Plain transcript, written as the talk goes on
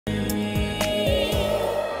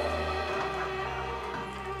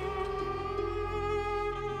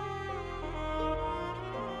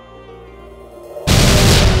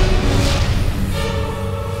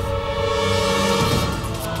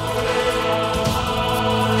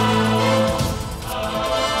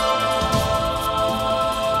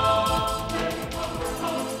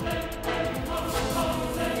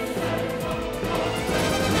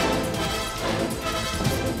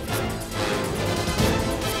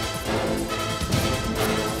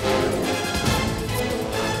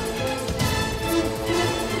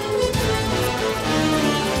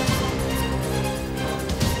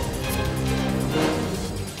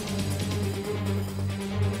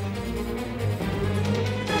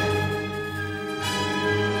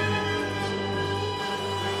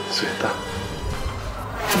Sweta.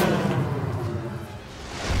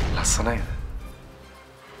 ලස්සනයිද?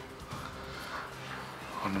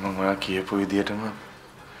 ඔන්න මම ඔයා කියපු විදියටම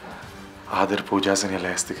ආදර පූජාසනය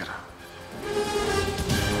ලෑස්ති කරා.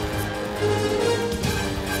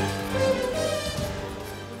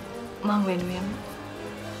 මං වෙනුවෙන්.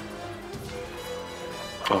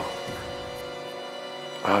 ඔව්.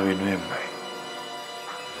 වෙනුවෙන්මයි.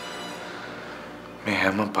 මේ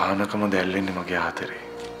හැම පහනකම දැල්ලෙන්නේ මගේ ආදරේ.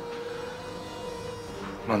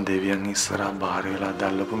 මං දෙවියන් ඉස්සරහා බාර වෙලා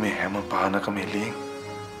දැල්ලපු මේ හැම පහනකම එළියෙන්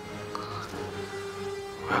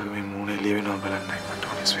ඔයාගේ මේ මූණ එළිය වෙනවා බලන්නයි මට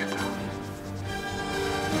ඕනේ ස්වේතා.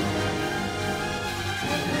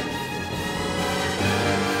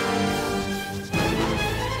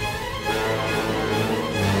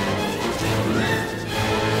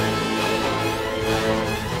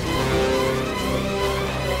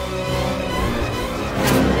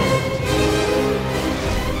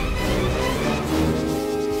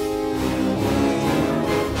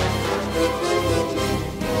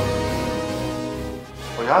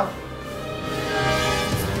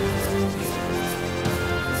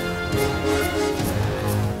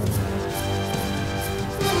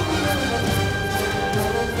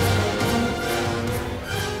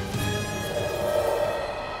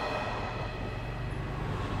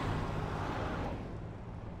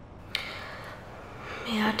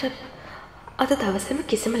 මෙයාට අද දවසේම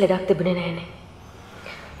කිසිම ලෙඩක් තිබුණේ නැහනේ.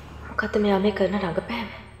 මොකද මෙයා මේ කරන රඟපෑම?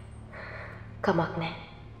 කමක් නැහැ.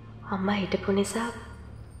 අම්මා හිටපු නිසා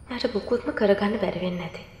මෙයාට මුකුත්ම කරගන්න බැරි වෙන්නේ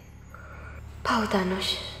නැති. පව් තනුෂ්.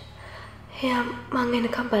 එයා මං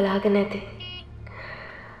එනකම් බලාගෙන නැති.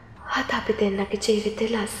 අද අපි දෙන්නගේ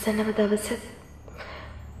ජීවිතේ ලස්සනම දවස.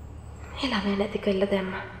 මේ ළමයා නැති කළා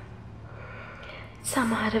දැම්මා.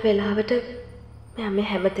 සමහර වෙලාවට මෙයා මේ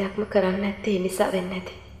හැම දෙයක්ම කරන්නේ නැත්තේ ඒ නිසා වෙන්නේ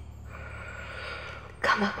නැති.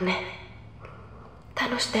 කමක් නැහැ.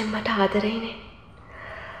 තනුෂ් දැන් මට ආදරේනේ.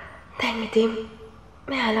 දැන් ඉතින්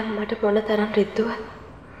මෙයාලා මට මොන තරම් රිද්දුවත්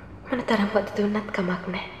මොන තරම් වද දුන්නත් කමක්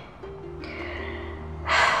නැහැ.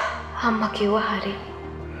 අම්මා කිව්වා හරි.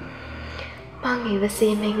 මං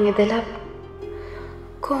ඉවසීමෙන් ඉඳලා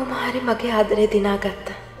කොහොම හරි මගේ ආදරේ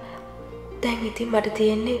දිනාගත්තා. දැන් ඉතින් මට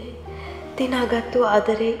තියෙන්නේ දිනාගත්තු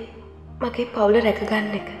ආදරේ මගේ පවුල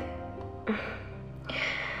රැකගන්න එක.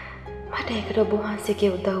 මට ඒකට ඔබ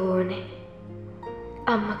වහන්සේගේ උදව් ඕනේ.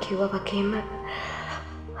 අම්මා කිව්වා වගේම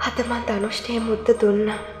අද මං තනුෂ්ට මුද්ද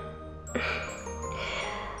දුන්නා.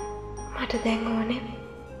 මට දැන් ඕනේ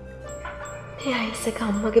මේ අයිසක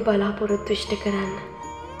අම්මගේ බලාපොරොත්තු ඉෂ්ට කරන්න.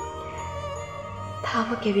 තාම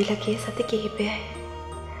ගෙවිලා ගිය සති කිහිපයයි.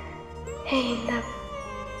 ඒ හින්දා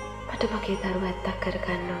මට මගේ දරුවා ඇත්තක්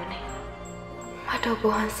කරගන්න ඕනේ. මට ඔබ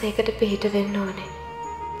වහන්සේකට පිහිට වෙන්න ඕනේ.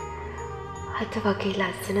 අද වගේ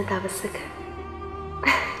ලස්සන දවසක.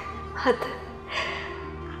 අද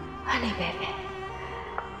අනේ බෑ.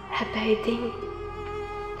 හැබැයි ඉතින්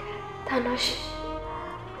තනුෂ්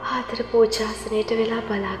ආදර පූජාසනයට වෙලා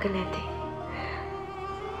බලාගෙන නැති.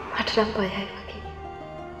 මට නම් බයයි වගේ.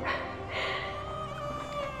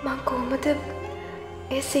 මං කොහොමද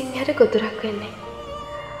ඒ සිංහර ගොදුරක් වෙන්නේ?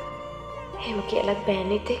 එහෙම කියලත්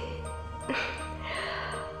බෑනේ ඉතින්.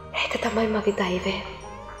 ඒක තමයි මගේ දෛවය.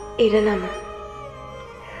 ඉරණම.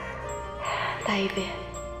 දෛවය.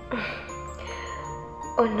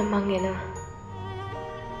 ඔන්න මං එනවා.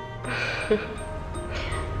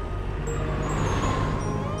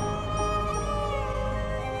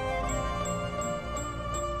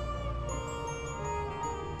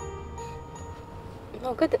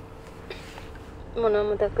 මොකද මොනවා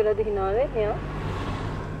මතක් වෙලාද හිනාවේ මෙයා?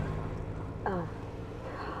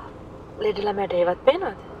 ලෙඩ ළමයට ඒවත්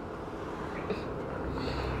පේනවද?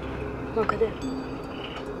 මොකද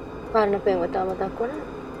පරණ පෙම්වතා මතක් වුණා?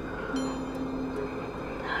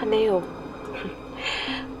 අනේ ඔව්.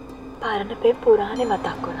 පරණ පෙම් පුරාණේ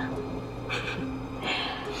මතක් වුණා.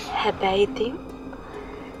 හැබැයි ඉතින්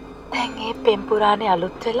දැන් ඒ පෙම් පුරාණේ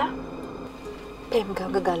අලුත් වෙලා පෙම්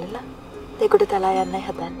ගඟ ගලලා දෙකට තලා යන්නයි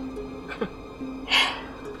හදන්නේ.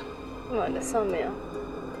 මන සමය.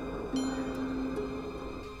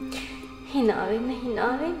 හිනා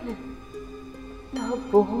වෙන්න. තව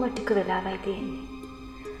බොහොම ටික වෙලාවයි තියෙන්නේ.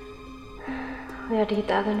 ඔයාට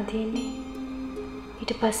හිතා ගන්න තියෙන්නේ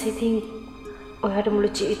ඊට පස්සේ ඉතින් ඔයාට මුළු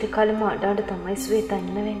ජීවිත කාලෙම අඬ තමයි ස්වේතා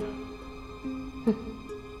ඉන්න වෙන්නේ.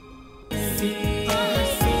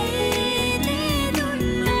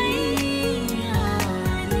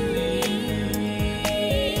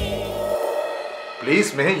 ප්ලීස්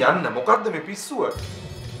මෙහෙ යන්න. මොකද්ද මේ පිස්සුව?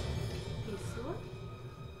 පිස්සුව?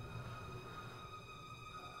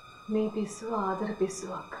 මේ පිස්සුව ආදර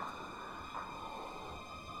පිස්සුවක්.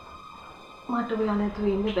 මට ඔයා නැතුව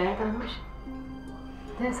ඉන්න බෑ තනුෂ්.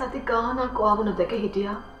 දැන් සති ගානක් ආවුන දෙක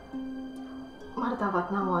හිටියා. මට තවත්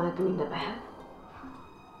නම් ඔයා නැතුව ඉන්න බෑ.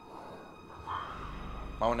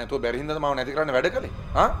 මම නැතුව බැරි හින්දාද මම නැති කරන්න වැඩ කළේ?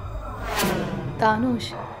 ආ?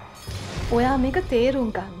 තනුෂ් ඔයා මේක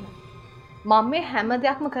තේරුම් ගන්න. මම මේ හැම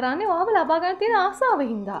දෙයක්ම කරන්නේ ඔයාව ලබා ගන්න තියෙන ආසාව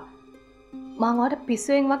හින්දා. මම ඔයාට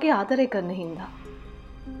පිස්සුවෙන් වගේ ආදරය කරන හින්දා.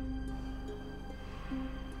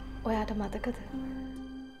 ඔයාට මතකද?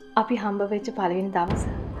 අපි හම්බ වෙච්ච පළවෙනි දවස.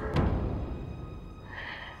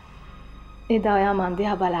 එදා ඔයා මන්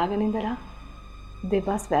දිහා බලාගෙන ඉඳලා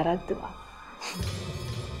දෙබස් වැරද්දුවා.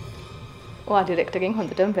 ඔයා ඩිරෙක්ටර්ගෙන්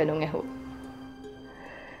හොඳටම බැනුම් ඇහුවා.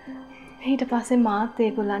 ඊට පස්සේ මාත්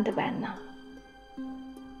ඒගොල්ලන්ට බැන්නා.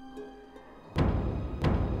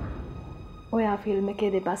 ඔයා ෆිල්ම්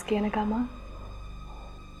එකේ දෙබස් කියන ගමන්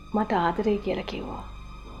මට ආදරේ කියලා කිව්වා.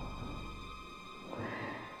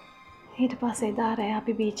 ඊට පස්සේ එදා රෑ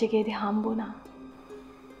අපි බීච් එකේදී හම්බුණා.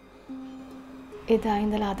 එදා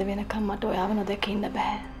ඉඳලා අද වෙනකම් මට ඔයාව නොදැක ඉන්න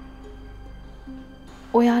බෑ.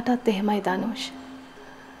 ඔයාටත් එහෙමයි දනුෂ්.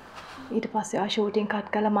 ඊට පස්සේ ආ ෂූටින්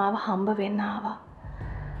කට් කළා මාව හම්බ වෙන්න ආවා.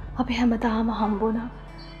 අපි හැමදාම හම්බුණා.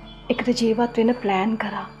 එකට ජීවත් වෙන්න ප්ලෑන්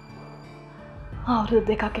කරා. අවුරුදු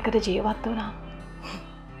දෙකක් එකට ජීවත් වුණා.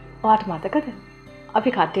 ඔයාට මතකද?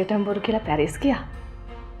 අපි කට්ටියටම බොරු කියලා පැරිස් ගියා.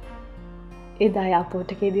 එදා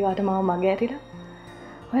එයාපෝට් එකේදී වාට මාව මග ඇරිලා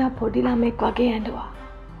ඔයා පොඩි ළමෙක් වගේ ඇඬුවා.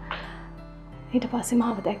 ඊට පස්සේ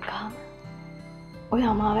මාව දැක්කාම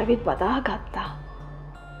ඔයා මාව ඇවිත් බදා ගත්තා.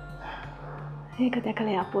 ඒක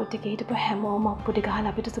දැකලා එයාපෝට් එකේ හිටපු හැමෝම අප්පුඩි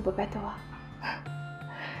ගහලා අපිට සුබ පැතුවා.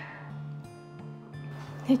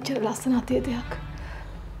 එච්චර ලස්සන අතේ දෙයක්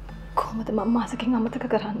කොහොමද මම මාසකින් අමතක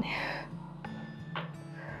කරන්නේ?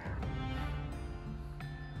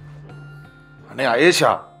 අනේ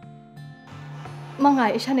ආයේෂා මං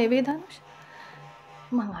ආයේෂා නෙවෙයි දනුෂ්.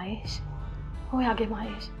 මං ආයේෂ්. ඔයාගේ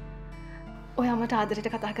ආයේෂ්. ඔයා මට ආදරයට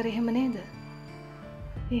කතා කරේ එහෙම නේද?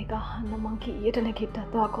 ඒක අහන්න මං කීයට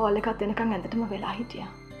නැගිට්ටත් ඔයා කෝල් එකක් දෙනකන් ඇඳටම වෙලා හිටියා.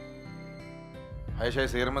 ආයේෂා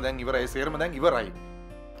සේරම දැන් ඉවරයි. සේරම දැන් ඉවරයි.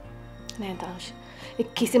 නෑ දනුෂ්.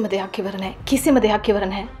 කිසිම දෙයක් ඉවර නෑ. කිසිම දෙයක් ඉවර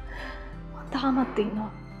නෑ. මං තාමත්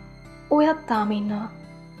ඉන්නවා. ඔයත් තාම ඉන්නවා.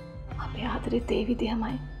 අපේ ආදරේ ඒ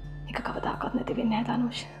විදිහමයි. ඒක කවදාකවත් නැති වෙන්නේ නෑ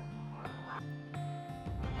දනුෂ්.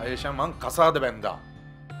 ආයේෂා මං කසාද බැන්දා.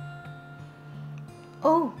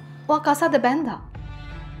 ඔව් ඔයා කසාද බැන්දා.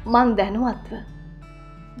 මං දැනුවත්ව.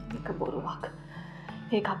 ඒක බොරුවක්.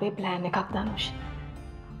 ඒක අපේ ප්ලෑන් එකක් දනුෂ්.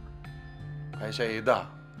 ආයේෂා එදා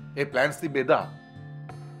ඒ ප්ලෑන්ස් තිබෙදා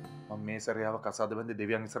මම මේ සැරේව කසාද බැන්දේ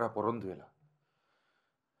දෙවියන් ඉස්සරහා පොරොන්දු වෙලා.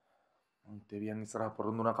 මං දෙවියන් ඉස්සරහා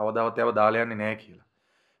පොරොන්දු වුණා කවදාවත් ඒව දාලා යන්නේ නැහැ කියලා.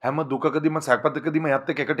 හැම දුකකදීම සැපතකදීම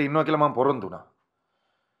යත් එකට ඉන්නවා කියලා මම පොරොන්දු වුණා.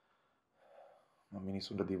 මම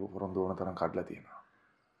මිනිස්සුන්ට දීපු පොරොන්දු ඕන තරම් කඩලා තියෙනවා.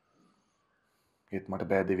 ඒත් මට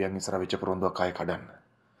බෑ දෙවියන් ඉස්සරහ වෙච්ච පොරොන්දුවක් ආයෙ කඩන්න.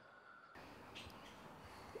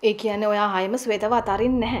 ඒ කියන්නේ ඔයා ආයෙම ස්වේතව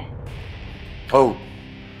අතාරින්නේ නැහැ. ඔව්.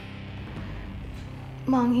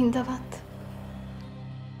 මං හින්දවත්.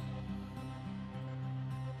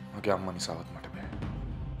 මගේ අම්මා නිසාවත් මට බෑ.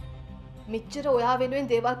 මෙච්චර ඔයා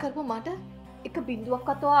වෙනුවෙන් දේවල් කරපු මට එක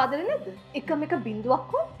බින්දුවක්වත් ඔයා ආදරේ නැද්ද? එකම එක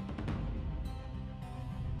බින්දුවක්වත්?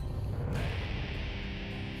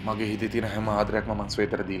 මගේ හිතේ තියෙන හැම ආදරයක්ම මං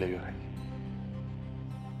ස්වේතට දීලා ඉවරයි.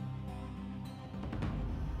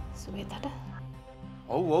 ස්වේතට?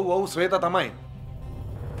 ඔව් ස්වේත තමයි.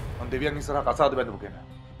 මං දෙවියන් ඉස්සරහා කසාද බැඳපු කෙනා.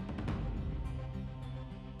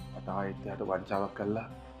 මට ආයෙත් එයාට වංචාවක් කළා.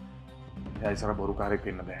 එයා ඉස්සරහ බොරුකාරයෙක්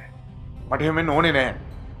වෙන්න බෑ. මට එහෙම වෙන්න ඕනේ නෑ.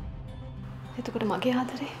 එතකොට මගේ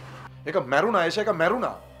ආදරේ? ඒක මැරුණා ආයේෂා. ඒක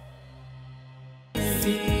මැරුණා.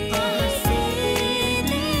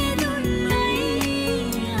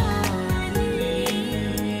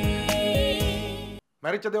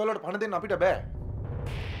 මැරිච්ච දේවල් වලට පණ දෙන්න අපිට බෑ.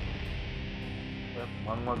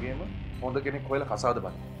 මං වගේම හොඳ කෙනෙක් හොයලා කසාද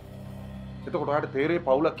බඳින්න. එතකොට ඔයාලට තේරෙයි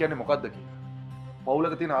පවුලක් කියන්නේ මොකද්ද කියලා.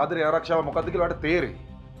 පවුලක තියෙන ආදරේ ආරක්ෂාව මොකද්ද කියලා ඔයාලට තේරෙයි.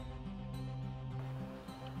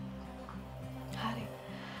 හරි.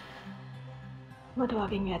 මට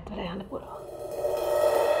වගේ ඈත් වෙලා යන්න පුළුවන්.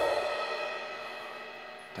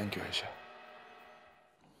 Thank you Aisha.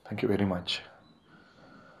 Thank you very much.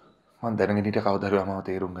 මං දැනගෙන හිටිය කවදාද මම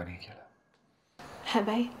තේරුම් ගන්නේ කියලා.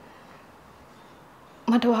 හැබැයි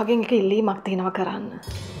මට වගේ එක ඉල්ලීමක් තියෙනවා කරන්න.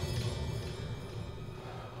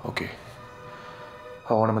 ඕකේ.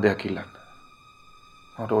 ඕනම දෙයක් ඉල්ලන්න.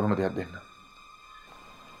 මට ඕනම දෙයක් දෙන්න.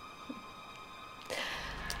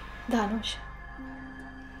 ධනුෂ්.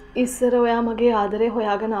 ඉස්සර ඔයා මගේ ආදරේ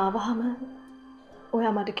හොයාගෙන ආවහම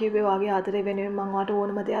ඔයා මට කිව්වේ වාගේ ආදරේ වෙනුවෙන් මං ඔයාට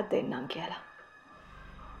ඕනම දෙයක් දෙන්නම් කියලා.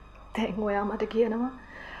 දැන් ඔයා මට කියනවා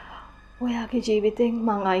ඔයාගේ ජීවිතෙන්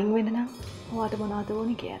මං අයින් වෙන නම් ඔයාට මොනවද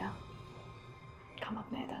ඕනේ කියලා. කමක්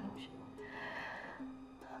නෑ දනුෂ්.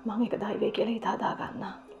 මං එක දෛවය කියලා හිත හදා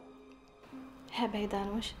ගන්නවා. හැබැයි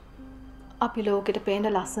දනුෂ් අපි ලෝකෙට පේන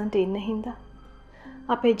ලස්සනට ඉන්න හින්දා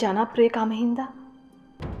අපේ ජනප්‍රියකම හින්දා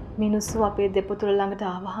මිනිස්සු අපේ දෙපතුල ළඟට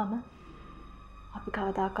ආවහම අපි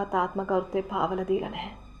කවදාකවත් ආත්ම ගෞරවය පාවලා දීලා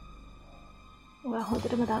නැහැ. ඔයා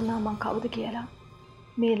හොඳටම දන්නවා මං කවුද කියලා.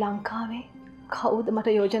 මේ ලංකාවේ කවුද මට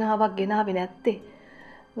යෝජනාවක් ගෙනාවේ නැත්තේ?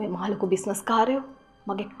 ඔය මහලුකු බිස්නස් කාරයෝ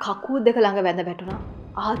මගේ කකුල් දෙක ළඟ වැඳ වැටුණා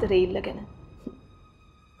ආදරේ ඉල්ලගෙන.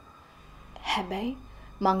 හැබැයි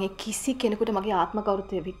මං ඒ කිසි කෙනෙකුට මගේ ආත්ම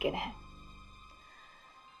ගෞරවය වික්කේ නැහැ.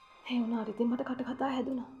 ඒ වුණාට ඉතින් මට කට කතා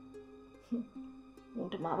හැදුනා.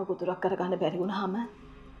 උන්ට මාව ගුතුරක් කරගන්න බැරි වුණාම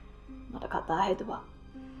මට කතා හැදුවා.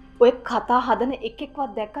 ඔය කතා හදන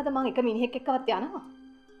එකෙක්වත් දැක්කද මං එක මිනිහෙක් එක්කවත් යනවා?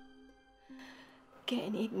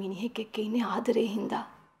 ගෑණියෙක් මිනිහෙක් එක්ක ඉන්නේ ආදරේ හින්දා.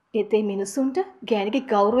 ඒතේ මිනිසුන්ට ගෑණිගේ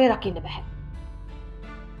ගෞරවය රකින්න බෑ.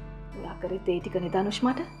 ඔයා කරේ ඒ ටිකනේ දනුෂ්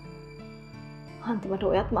මට. අන්තිමට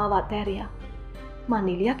ඔයත් මාව අතෑරියා. මං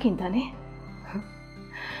නිලියක් හින්දානේ.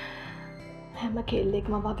 හැම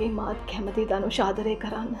කෙල්ලෙක්ම වගේ මාත් කැමති දනුෂ් ආදරේ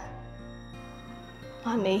කරන්න.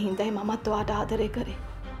 අනේ හින්දායි මමත් ඔයාට ආදරේ කරේ.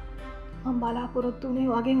 මම බලාපොරොත්තු වුණේ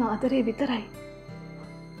ඔයාගෙන් ආදරේ විතරයි.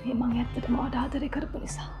 මේ මං ඇත්තටම ඔයාට ආදරේ කරපු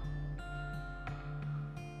නිසා.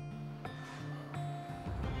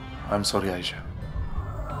 I'm sorry Aisha.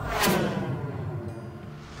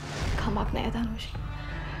 කමක් නෑ දනුෂ්.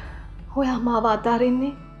 ඔයා මාව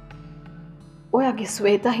අතාරින්නේ ඔයාගේ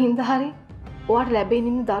ස්වේතා හින්දා හරි ඔයාට ලැබෙන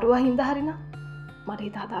ඉන්න දරුවා හින්දා හරි නම් මට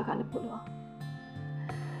හිත හදා ගන්න පුළුවන්.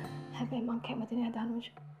 හැබැයි මං කැමති නෑ දනුෂ්.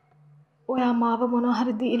 ඔයා මාව මොනවා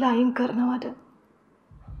හරි දීලා අයින් කරනවට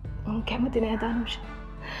මං කැමති නෑ දනුෂ්.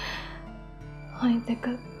 අනිත් එක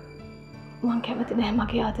මං කැමති නෑ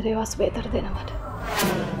මගේ ආදරේ ස්වේතට දෙනවට.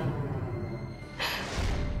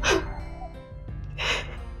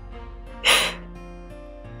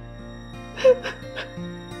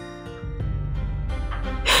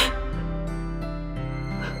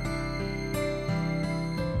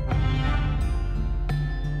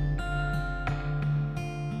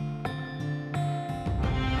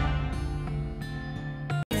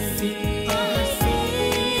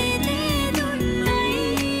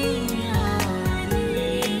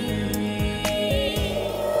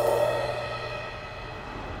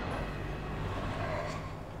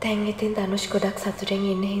 දැන් ඉතින් දනුෂ් ගොඩක් සතුටෙන්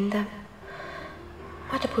ඉන්න හින්දා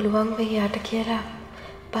මට පුළුවන් වෙයි යාට කියලා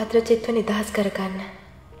භද්‍රජිත්ව නිදහස් කරගන්න.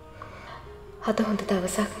 අද හොඳ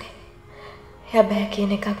දවසක්නේ. එයා බෑ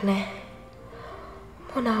කියන එකක් නෑ.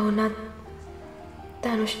 මොනවා වුණත්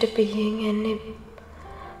දනුෂ්ට පිහින් එන්නේ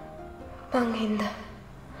මං හින්දා.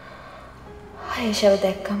 ආයෙෂව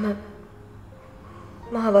දැක්කම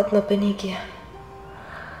මාවත් නොපෙනී ගියා.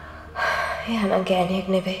 එයා නම් ගෑණියෙක්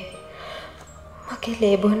නෙවෙයි. මගේ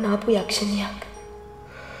ලේබුන් ආපු යක්ෂණියක්.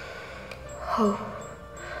 ඔව්.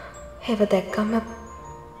 ඒව දැක්කම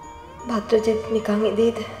භද්‍රජිත් නිකන්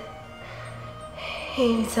ඉදීද?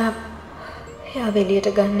 ඒ නිසා එයාව එළියට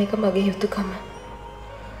ගන්න එක මගේ යුතුකම.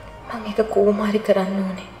 මං ඒක කොහොම හරි කරන්න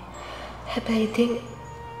ඕනේ. හැබැයි ඉතින්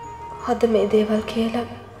අද මේ දේවල් කියලා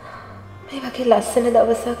මේ වගේ ලස්සන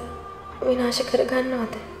දවසක් විනාශ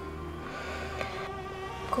කරගන්නවද?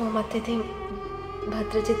 කොහොමත් ඉතින්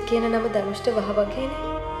භද්‍රජිත් කියන නම දනුෂ්ට වහවගේනේ.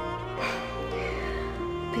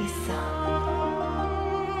 පිස්සා.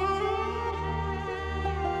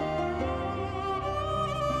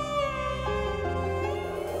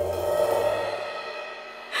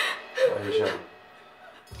 Aisha.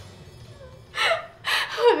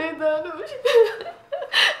 අනේ දනුෂ්.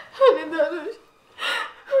 අනේ දනුෂ්.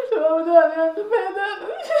 සෝදාලා යන්න බෑ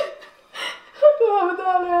දනුෂ්.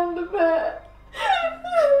 සෝදාලා යන්න බෑ.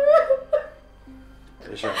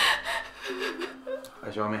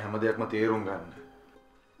 Aisha මේ හැම දෙයක්ම තේරුම් ගන්න.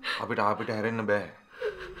 අපිට හැරෙන්න බෑ.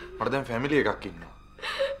 මට දැන් ෆැමිලි එකක් ඉන්නවා.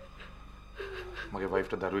 මගේ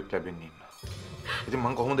වයිෆ්ට දරුවෙක් ලැබෙන්න ඉන්නවා. ඉතින්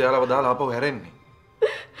මං කොහොමද එයාලව දාලා ආපහු හැරෙන්නේ?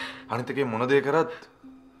 අනිත් එකේ මොන දේ කරත්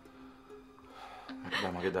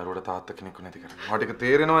මගේ දරුවට තාත්තා කෙනෙක් නැති කරන්නේ. මට ඒක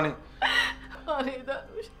තේරෙනවනේ. අනේ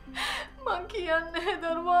දනුෂ්. මං කියන්නේ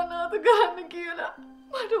දරුවා නාත ගන්න කියලා.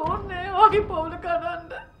 මට ඕනේ වගේ පවුල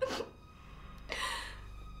කඩන්න.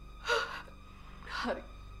 හරි.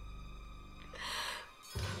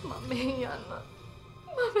 මම මෙහෙ යන්න.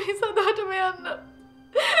 මම මේ සදාටම යන්න.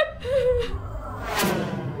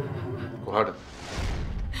 කොහාටද?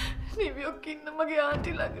 නිවියෝක් ඉන්න මගේ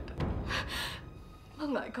ආන්ටි ළඟට.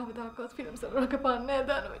 මං ආයි කවදාකවත් ෆිල්ම් සරලක පාන්නේ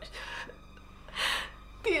නැහැ දනුෂ්.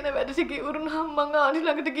 තියෙන වැඩ ටික ඉවරුනහම මං ආන්ටි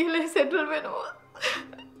ළඟට ගිහලා සෙටල් වෙනවා.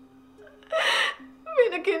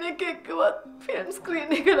 වෙන කෙනෙක් එක්කවත් ෆිල්ම්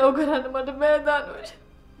ස්ක්‍රීන් එක ලව් කරන්න මට බෑ දානුෂ්.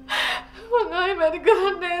 මං ආයෙ වැඩි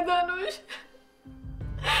කරන්නේ නෑ දානුෂ්.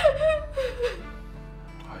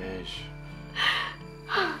 ආයේෂ්.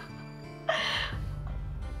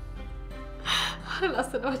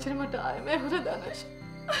 ලස්සන වචන මට ආයෙම එවර දානුෂ්.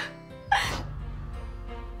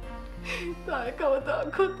 තායි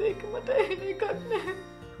කවදාකවත් ඒක මට එන එකක් නෑ.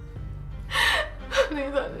 නේ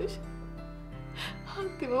දානුෂ්.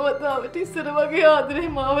 අන්තිම වතාවට ඉස්සර වගේ ආදරේ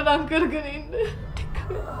මාව ලං කරගෙන ඉන්න ටික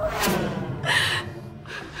වෙනවා.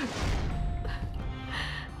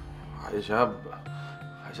 ආයේෂා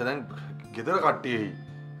දැන් ගෙදර කට්ටියයි.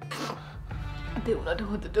 ඒ උනාට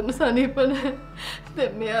හොඳටම සනීප නැහැ.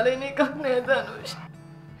 දැන් මෙයාලා ඉන්න එකක් නෑ දානුෂ්.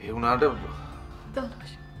 ඒ වුණාට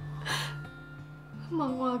දානුෂ්.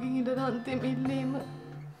 මං වාගෙන් ඉඳන අන්තිම ඉල්ලීම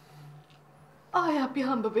ආය අපි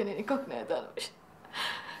හම්බ වෙන එකක් නෑ දානුෂ්.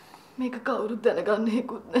 මේක කවුරුත් දැනගන්න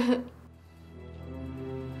හේකුත් නැහැ.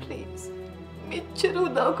 ප්ලීස්. මෙච්චර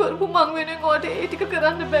උදව් කරපු මං වෙනුවෙන් ඔයාට ඒ ටික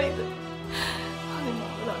කරන්න බැයිද? අනේ මම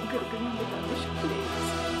ලං කරගෙන ඉන්න දානුෂ් ප්ලීස්.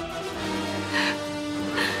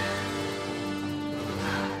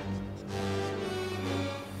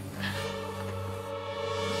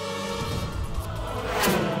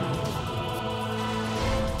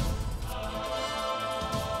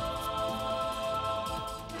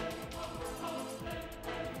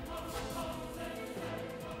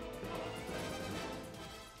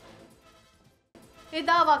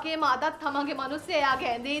 එදා වගේම අදත් තමන්ගේ මිනිස්සේ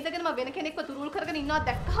එයාගේ ඇඳේ ඉඳගෙනම වෙන කෙනෙක්ව තුරුල් කරගෙන ඉන්නවා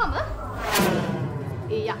දැක්කහම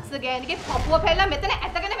ඒ යක්ෂ ගෑණිගේ පපුව පෙරලා මෙතන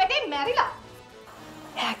ඇතගෙන වැටේ මැරිලා.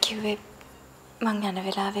 එයා කිව්වේ මං යන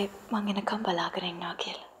වෙලාවේ මං එනකම් බලාගෙන ඉන්නවා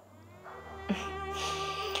කියලා.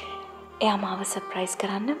 එයා මාව සර්ප්‍රයිස්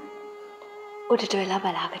කරන්න උඩට වෙලා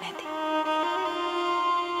බලාගෙන ඇති.